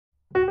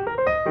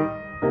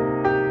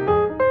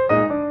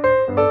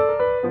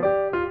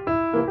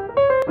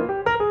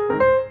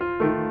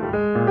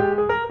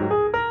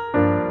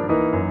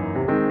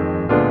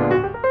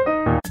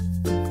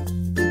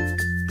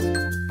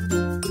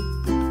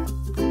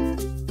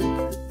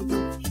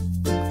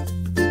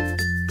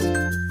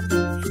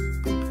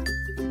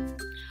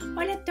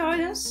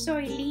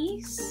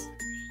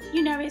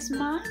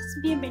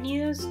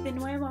bienvenidos de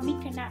nuevo a mi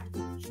canal.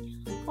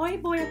 Hoy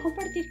voy a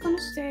compartir con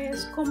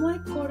ustedes cómo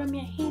decoro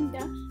mi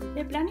agenda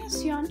de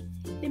planeación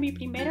de mi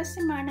primera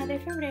semana de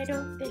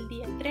febrero del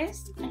día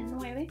 3 al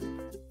 9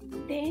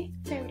 de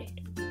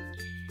febrero.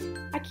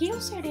 Aquí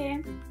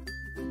usaré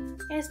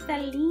esta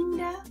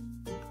linda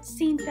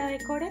cinta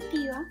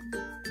decorativa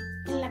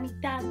en la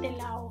mitad de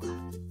la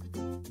hoja.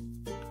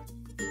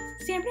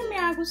 Siempre me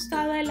ha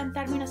gustado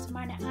adelantarme una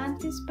semana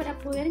antes para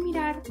poder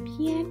mirar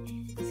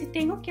bien si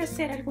tengo que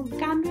hacer algún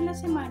cambio en la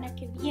semana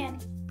que viene.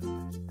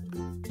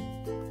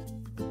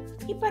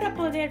 Y para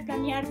poder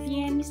planear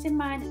bien mi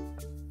semana.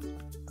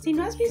 Si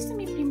no has visto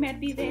mi primer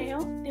video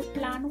de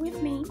Plan With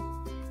Me,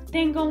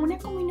 tengo una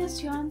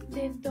combinación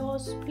de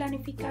dos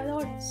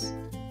planificadores.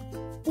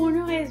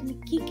 Uno es mi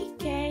Kikki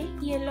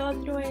y el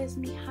otro es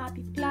mi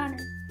Happy Planner.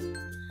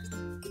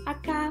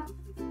 Acá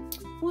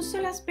uso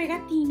las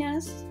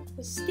pegatinas,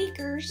 los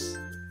stickers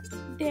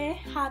de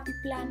Happy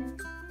Planner.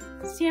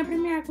 Siempre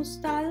me ha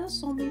gustado,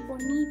 son muy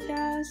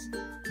bonitas,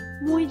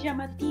 muy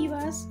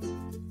llamativas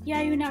y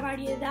hay una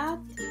variedad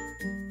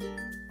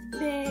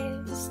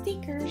de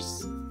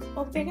stickers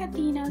o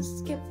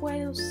pegatinas que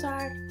puedo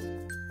usar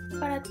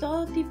para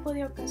todo tipo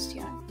de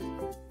ocasión.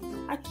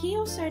 Aquí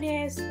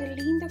usaré este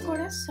lindo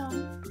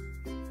corazón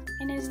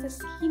en esta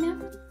esquina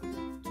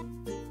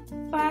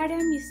para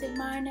mi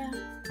semana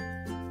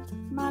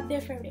más de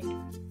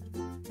febrero.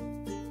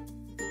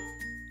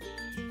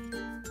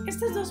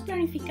 Estas dos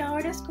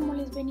planificadoras, como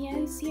les venía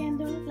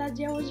diciendo, las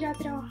llevo ya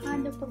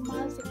trabajando por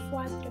más de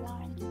 4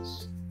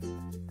 años.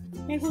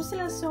 Me gustan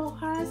las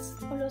hojas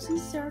o los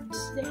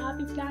inserts de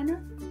Happy Planner.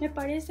 Me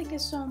parece que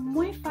son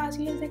muy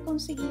fáciles de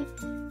conseguir,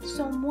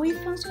 son muy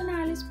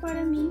funcionales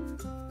para mí,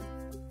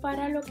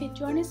 para lo que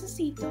yo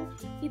necesito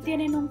y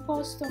tienen un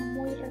costo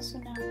muy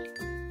razonable.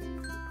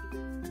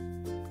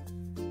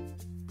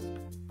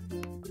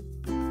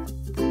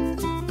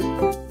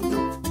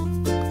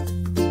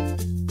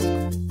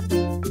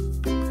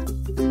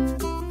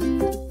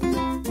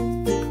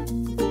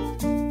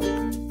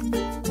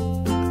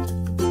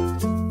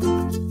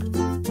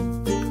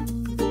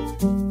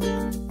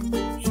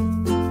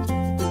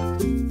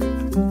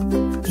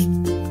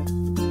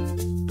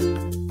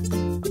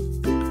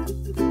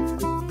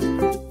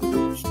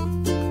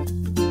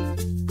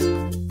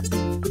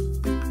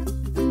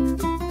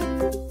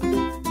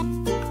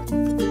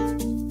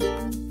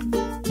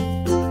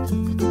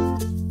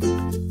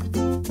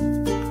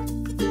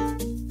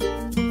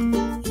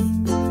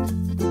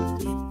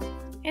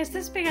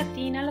 Estas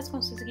pegatinas las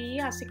conseguí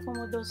hace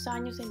como 2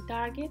 años en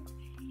Target,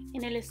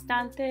 en el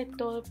estante de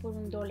todo por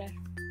 $1.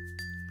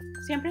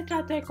 Siempre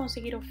trato de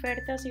conseguir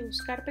ofertas y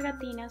buscar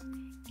pegatinas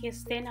que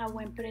estén a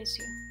buen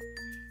precio.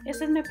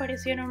 Estas me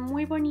parecieron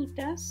muy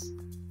bonitas,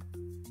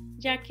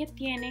 ya que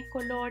tiene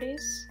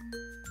colores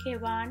que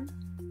van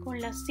con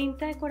la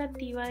cinta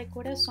decorativa de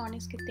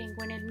corazones que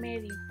tengo en el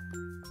medio.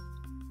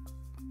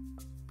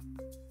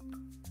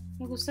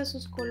 Me gustan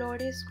sus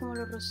colores como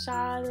los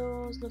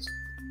rosados, los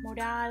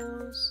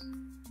morados,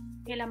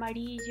 el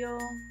amarillo,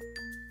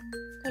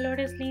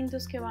 colores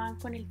lindos que van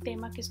con el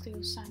tema que estoy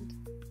usando.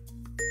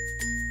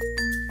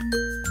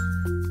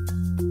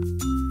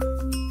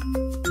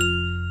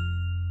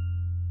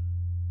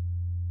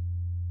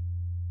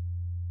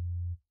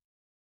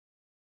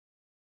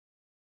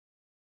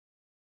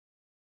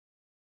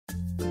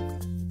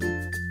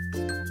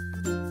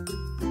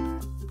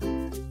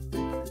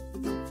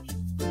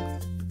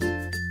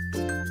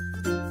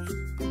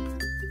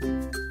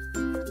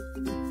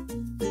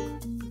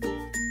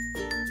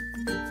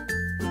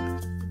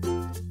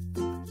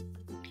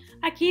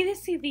 Aquí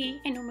decidí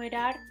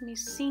enumerar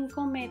mis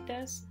 5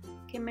 metas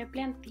que me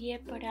planteé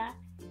para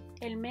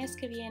el mes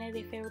que viene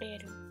de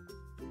febrero,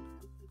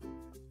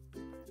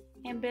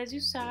 en vez de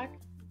usar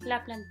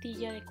la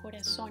plantilla de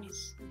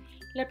corazones.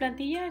 La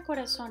plantilla de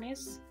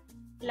corazones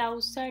la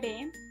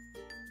usaré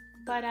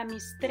para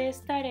mis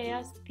 3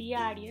 tareas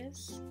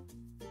diarias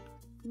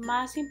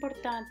más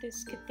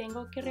importantes que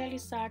tengo que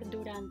realizar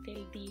durante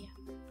el día.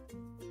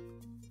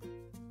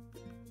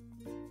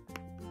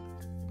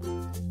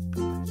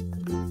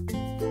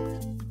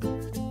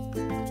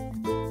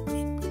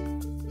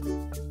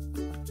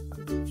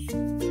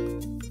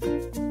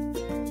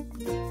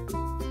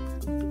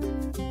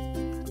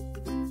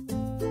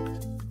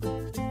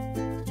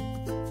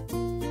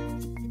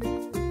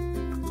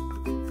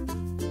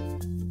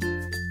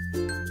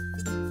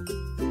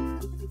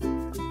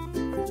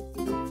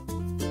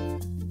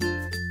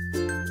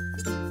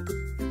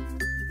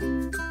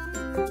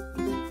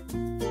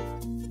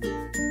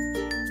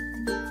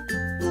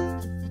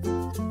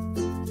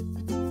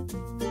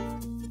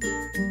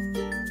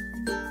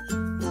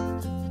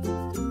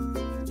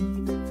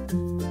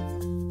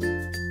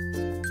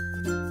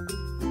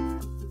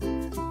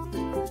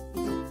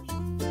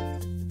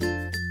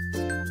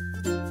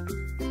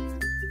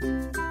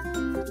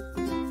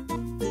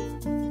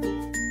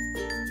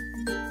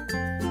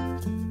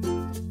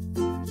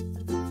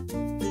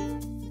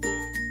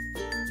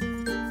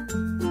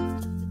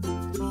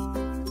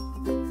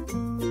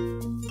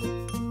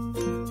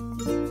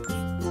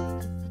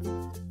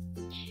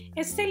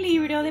 Este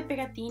libro de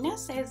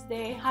pegatinas es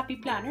de Happy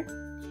Planner.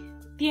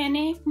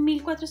 Tiene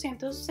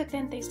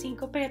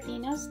 1475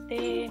 pegatinas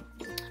de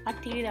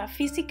actividad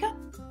física.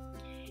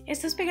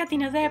 Estas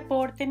pegatinas de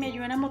deporte me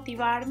ayudan a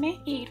motivarme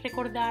y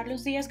recordar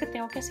los días que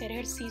tengo que hacer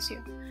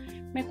ejercicio.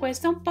 Me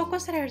cuesta un poco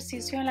hacer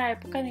ejercicio en la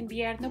época de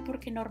invierno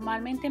porque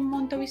normalmente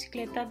monto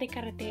bicicleta de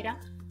carretera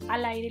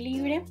al aire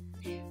libre,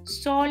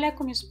 sola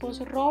con mi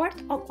esposo Robert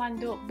o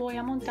cuando voy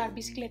a montar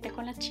bicicleta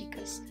con las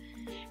chicas.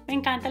 Me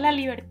encanta la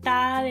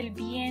libertad, el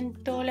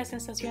viento, la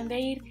sensación de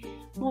ir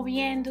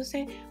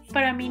moviéndose.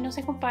 Para mí no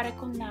se compara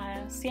con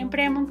nada.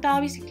 Siempre he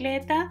montado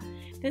bicicleta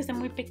desde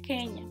muy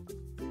pequeña.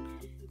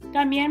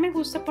 También me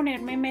gusta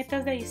ponerme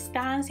metas de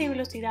distancia y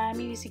velocidad en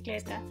mi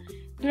bicicleta.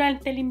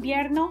 Durante el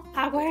invierno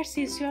hago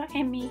ejercicio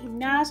en mi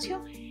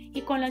gimnasio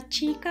y con las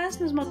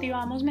chicas nos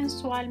motivamos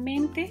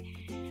mensualmente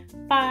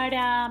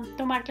para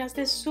tomar clases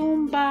de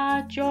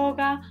zumba,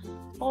 yoga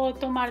o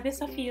tomar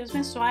desafíos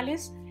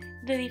mensuales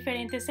de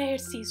diferentes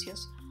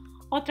ejercicios.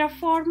 Otra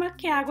forma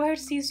que hago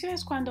ejercicio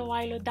es cuando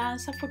bailo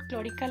danza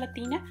folclórica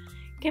latina,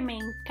 que me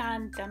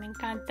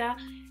encanta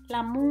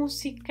la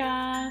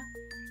música,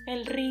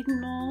 el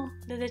ritmo.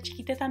 Desde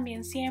chiquita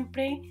también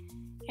siempre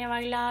he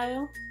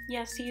bailado y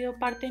ha sido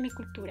parte de mi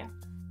cultura.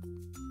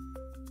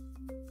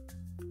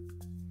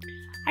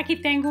 Aquí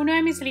tengo uno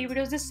de mis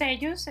libros de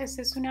sellos.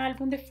 Este es un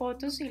álbum de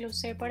fotos y lo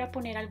usé para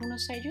poner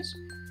algunos sellos.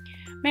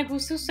 Me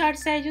gusta usar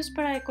sellos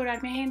para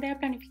decorar mi agenda de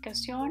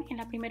planificación. En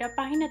la primera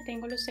página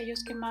tengo los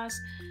sellos que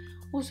más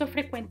uso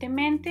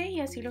frecuentemente y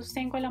así los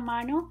tengo a la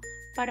mano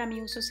para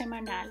mi uso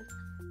semanal.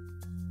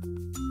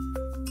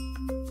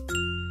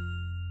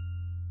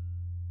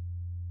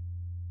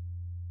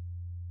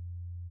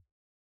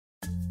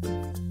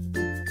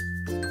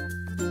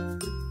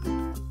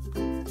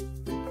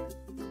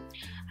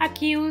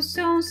 Aquí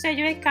uso un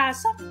sello de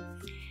casa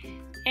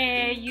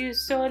y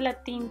uso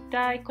la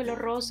tinta de color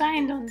rosa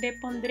en donde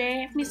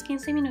pondré mis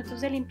 15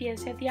 minutos de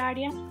limpieza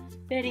diaria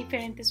de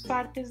diferentes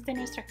partes de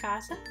nuestra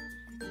casa,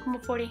 como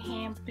por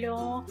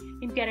ejemplo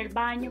limpiar el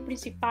baño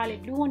principal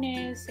el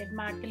lunes, el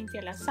martes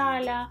limpiar la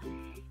sala,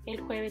 el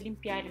jueves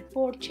limpiar el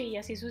porche y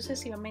así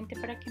sucesivamente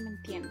para que me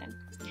entiendan.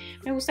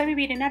 Me gusta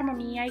vivir en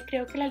armonía y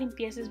creo que la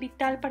limpieza es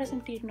vital para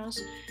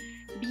sentirnos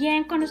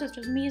bien con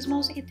nosotros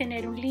mismos y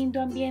tener un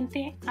lindo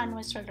ambiente a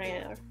nuestro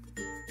alrededor.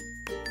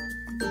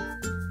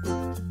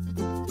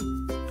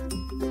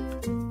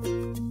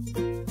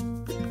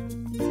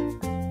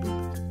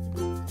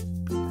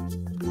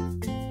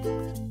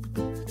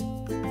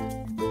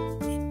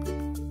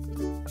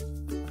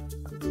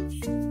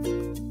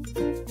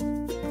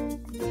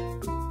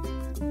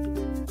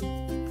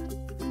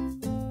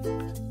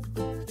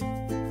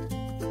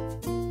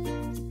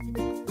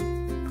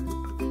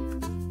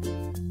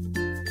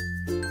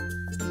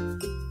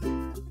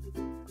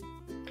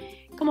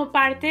 Como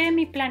parte de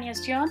mi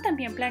planeación,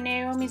 también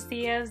planeo mis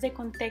días de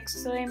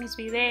contexto de mis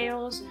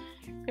videos,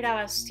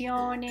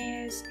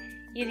 grabaciones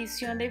y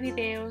edición de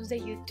videos de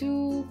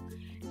YouTube,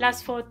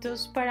 las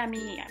fotos para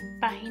mi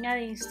página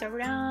de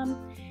Instagram,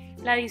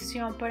 la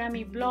edición para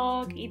mi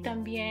blog y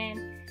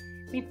también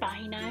mi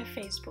página de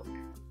Facebook.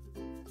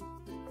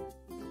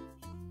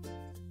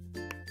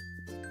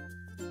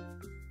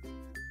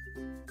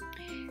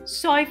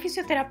 Soy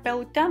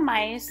fisioterapeuta,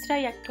 maestra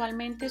y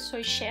actualmente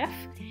soy chef.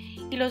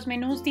 Y los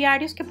menús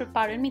diarios que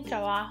preparo en mi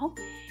trabajo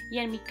y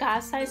en mi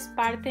casa es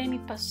parte de mi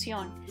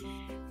pasión.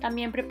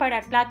 También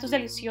preparar platos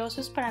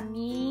deliciosos para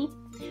mí,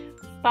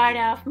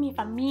 para mi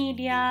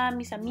familia,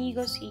 mis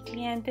amigos y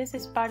clientes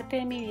es parte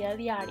de mi vida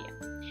diaria.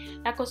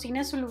 La cocina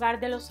es un lugar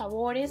de los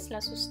sabores,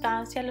 la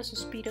sustancia, los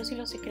suspiros y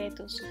los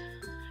secretos,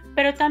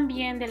 pero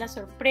también de las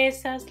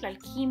sorpresas, la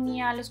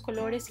alquimia, los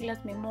colores y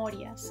las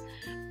memorias.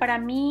 Para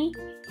mí,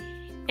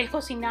 el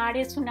cocinar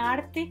es un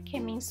arte que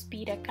me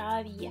inspira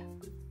cada día.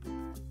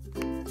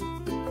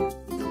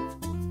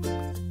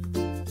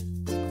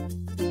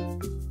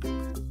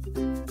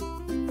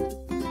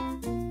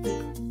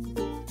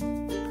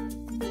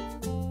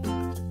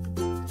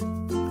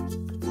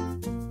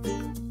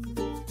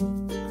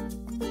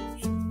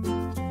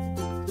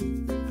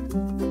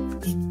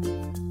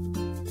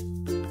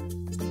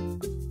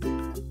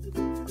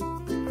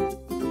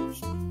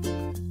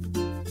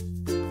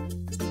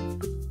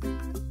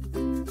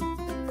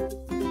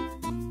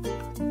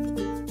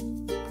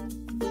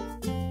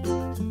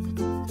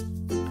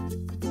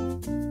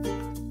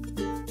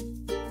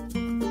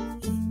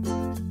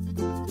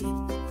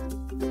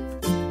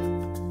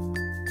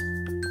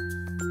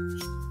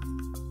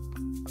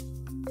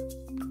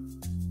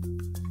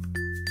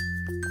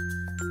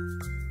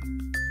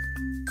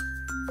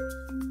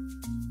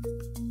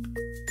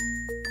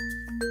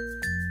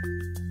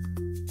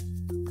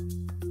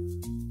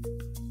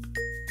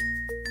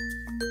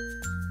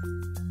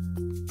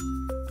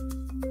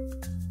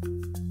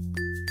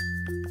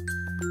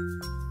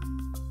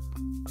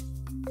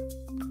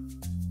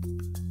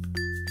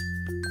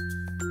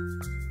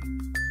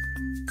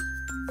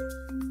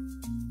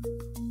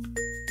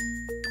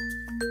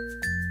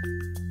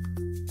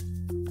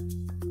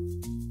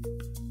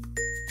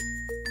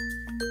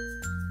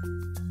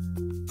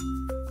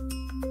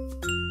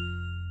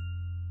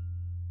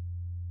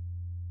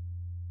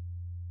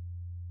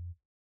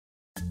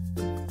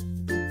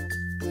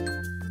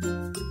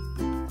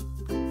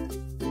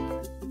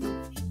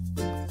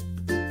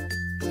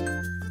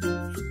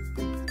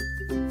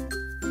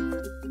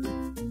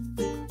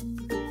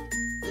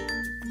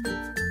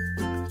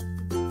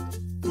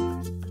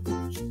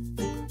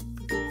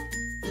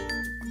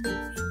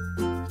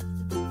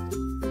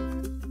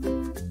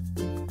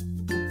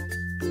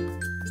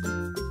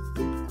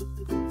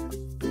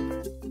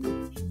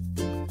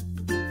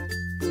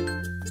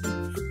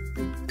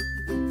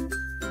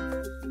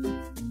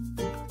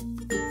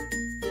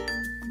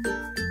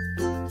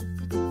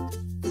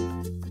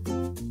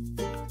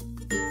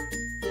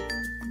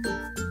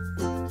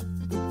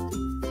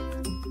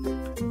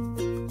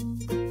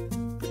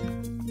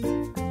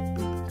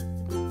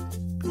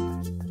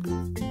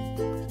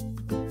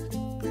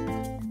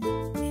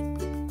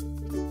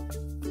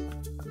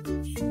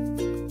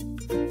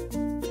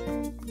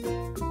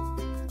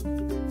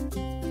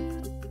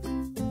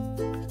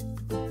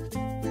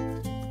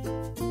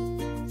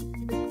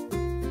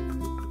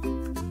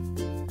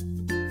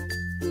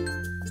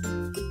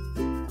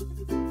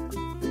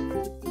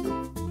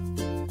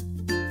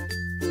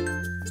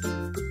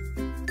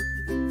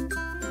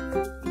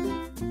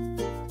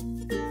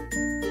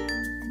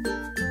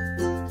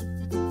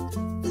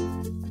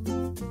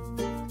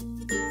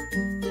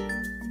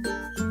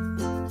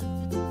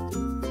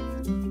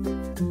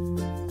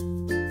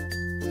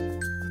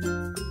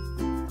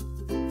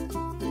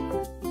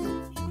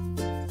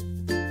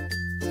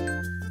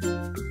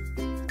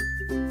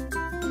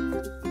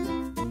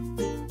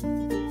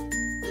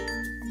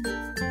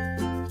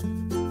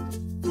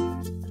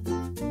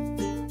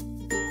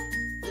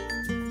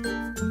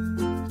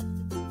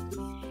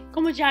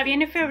 ya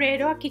viene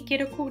febrero, aquí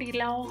quiero cubrir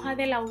la hoja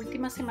de la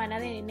última semana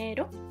de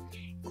enero,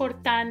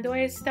 cortando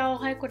esta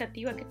hoja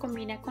decorativa que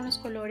combina con los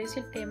colores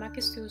y el tema que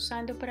estoy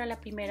usando para la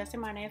primera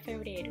semana de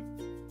febrero.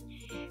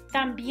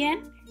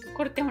 También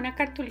corté una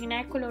cartulina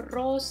de color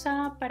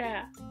rosa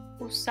para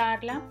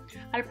usarla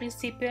al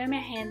principio de mi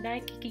agenda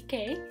de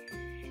Kikki.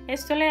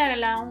 Esto le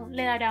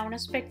dará un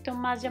aspecto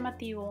más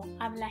llamativo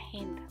a la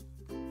agenda.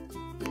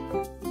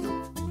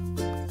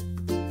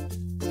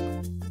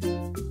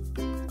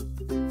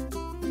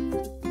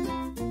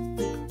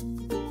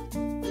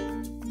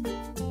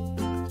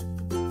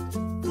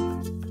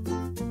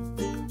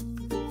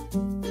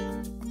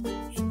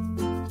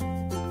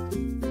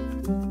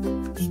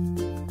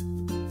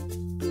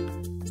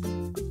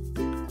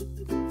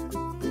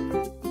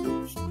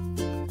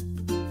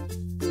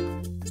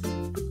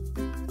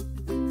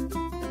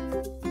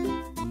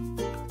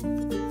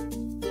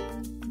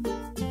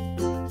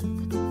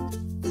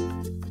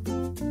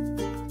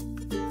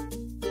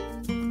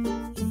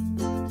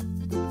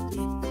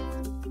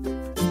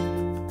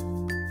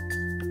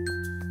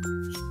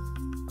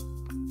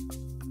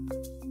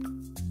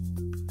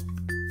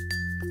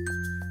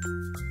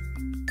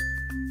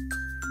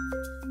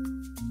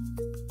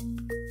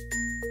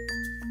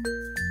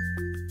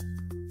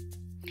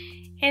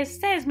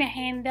 Esta es mi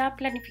agenda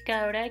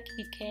planificadora de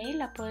Kikki,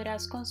 la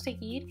podrás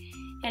conseguir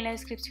en la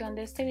descripción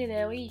de este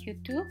video y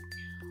YouTube.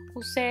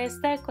 Usé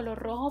esta de color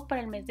rojo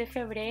para el mes de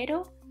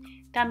febrero,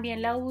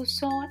 también la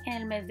uso en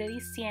el mes de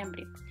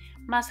diciembre.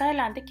 Más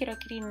adelante quiero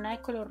adquirir una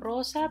de color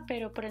rosa,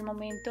 pero por el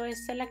momento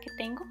esta es la que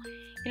tengo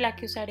y la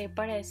que usaré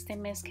para este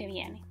mes que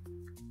viene.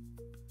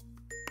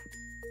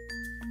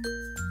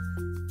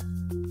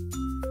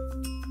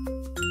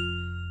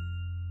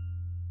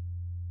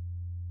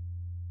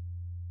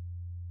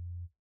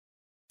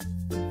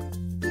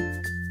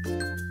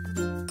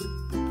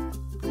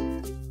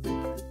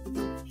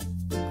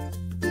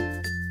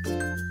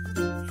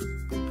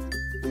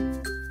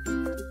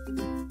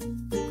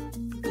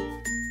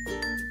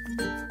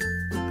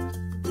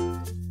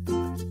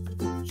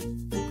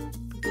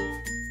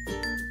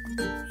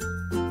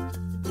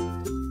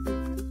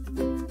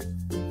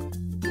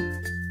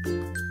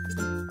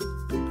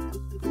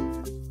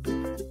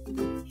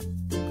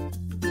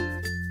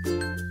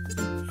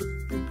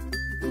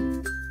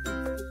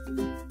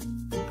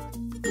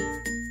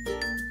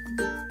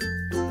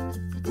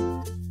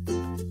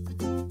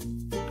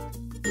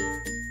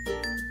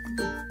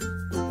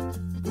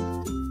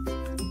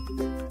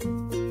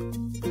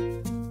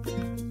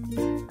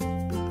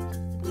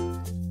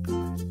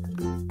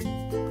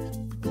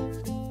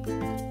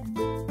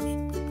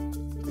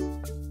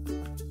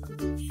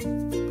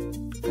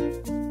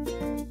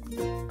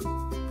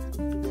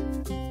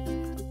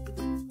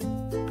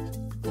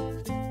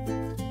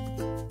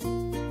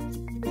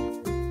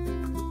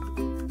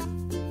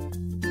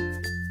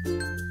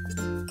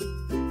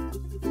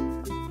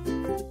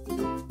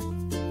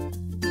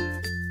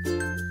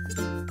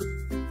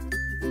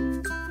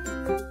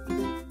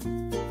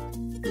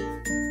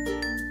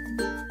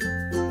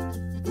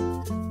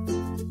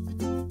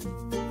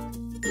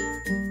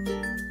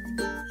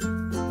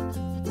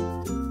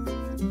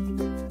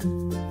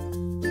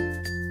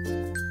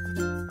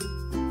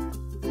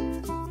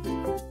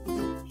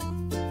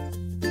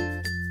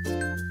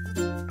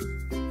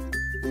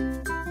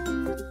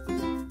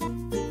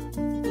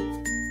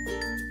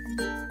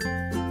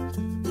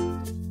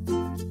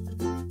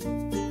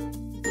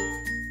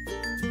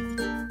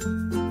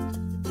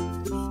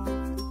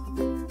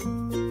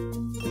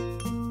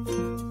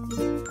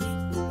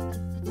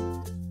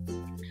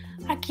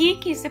 Aquí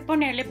quise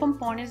ponerle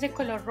pompones de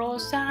color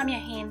rosa a mi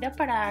agenda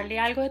para darle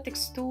algo de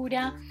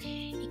textura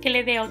y que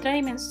le dé otra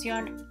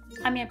dimensión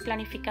a mi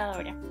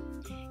planificadora.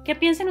 ¿Qué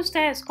piensan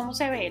ustedes? ¿Cómo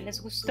se ve?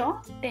 ¿Les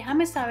gustó?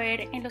 Déjame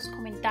saber en los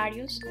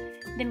comentarios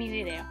de mi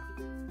video.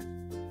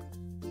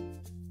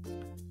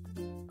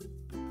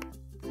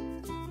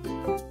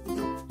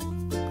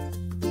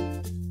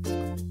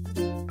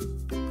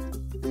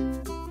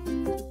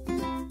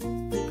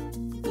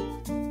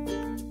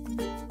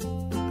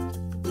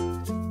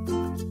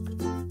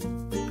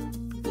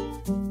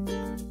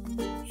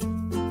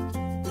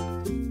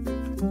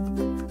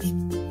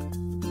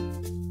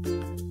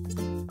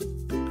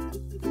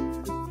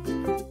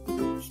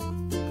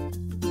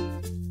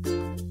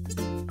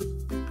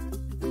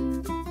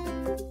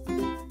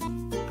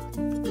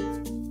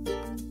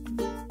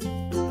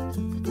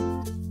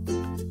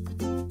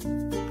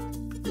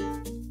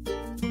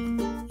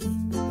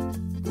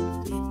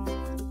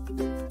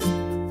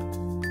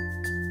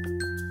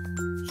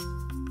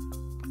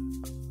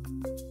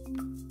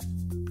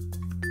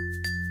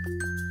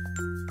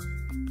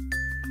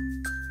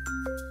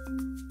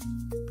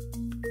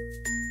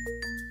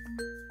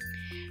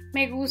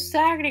 Me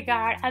gusta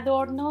agregar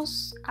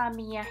adornos a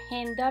mi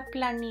agenda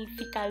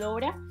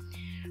planificadora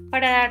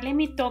para darle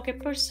mi toque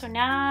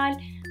personal,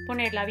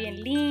 ponerla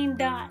bien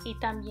linda y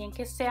también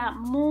que sea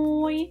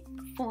muy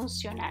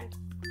funcional.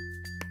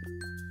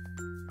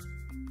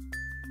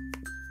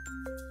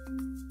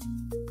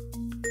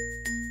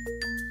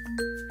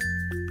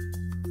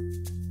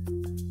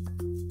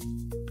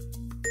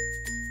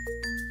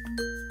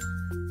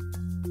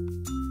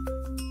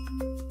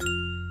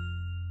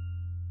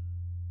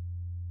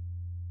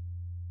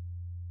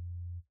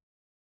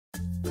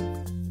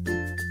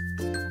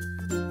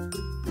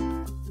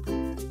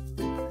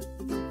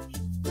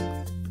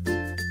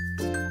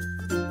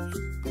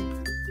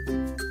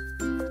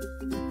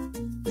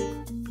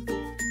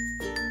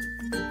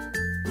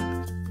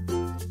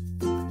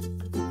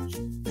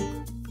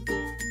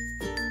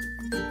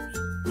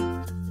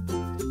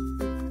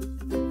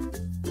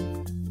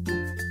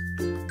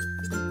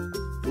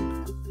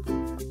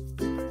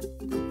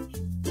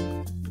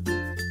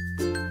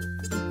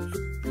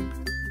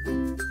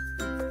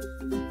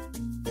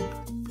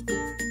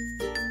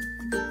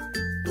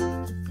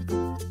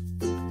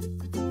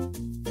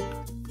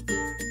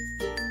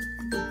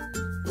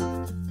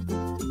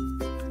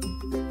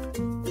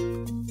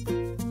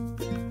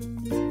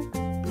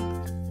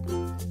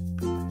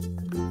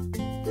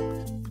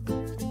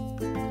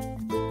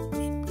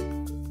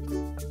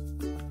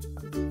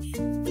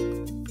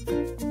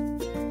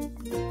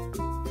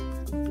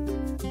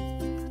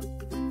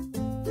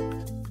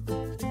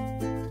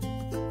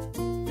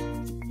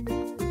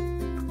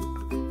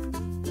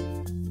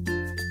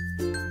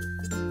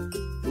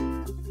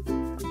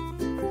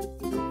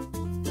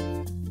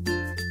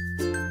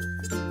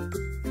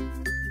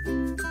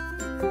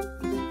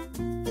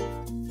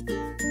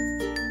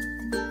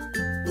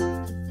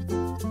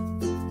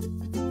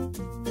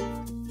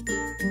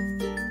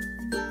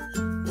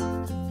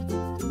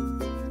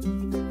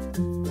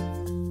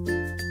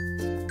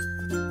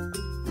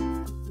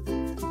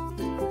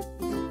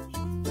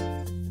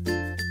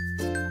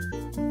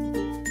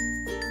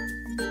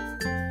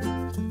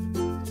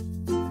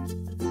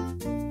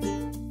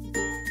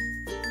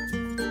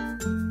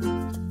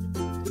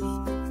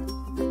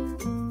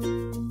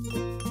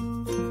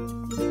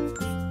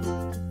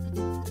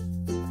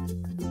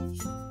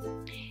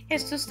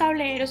 Estos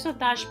tableros o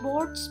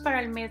dashboards para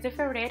el mes de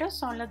febrero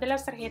son las de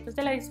las tarjetas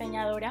de la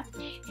diseñadora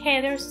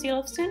Heather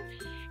Silverson.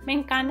 Me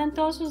encantan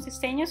todos sus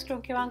diseños,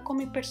 creo que van con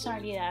mi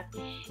personalidad.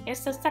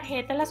 Estas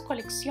tarjetas las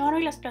colecciono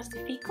y las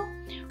plastifico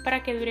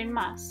para que duren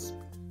más.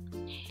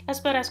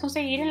 Las podrás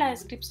conseguir en la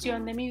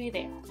descripción de mi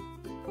video.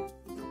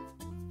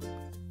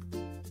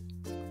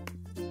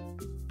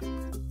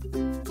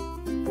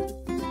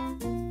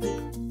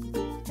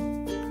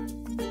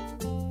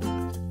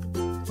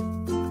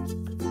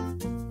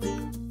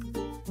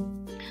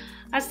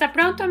 Hasta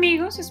pronto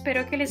amigos,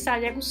 espero que les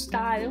haya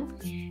gustado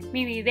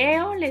mi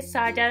video, les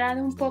haya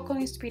dado un poco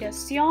de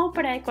inspiración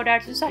para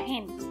decorar sus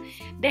agendas.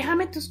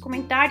 Déjame tus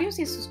comentarios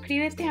y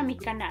suscríbete a mi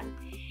canal.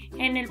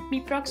 En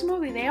mi próximo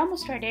video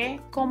mostraré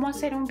cómo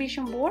hacer un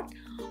vision board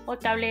o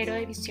tablero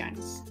de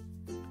visiones.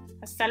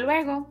 Hasta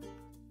luego.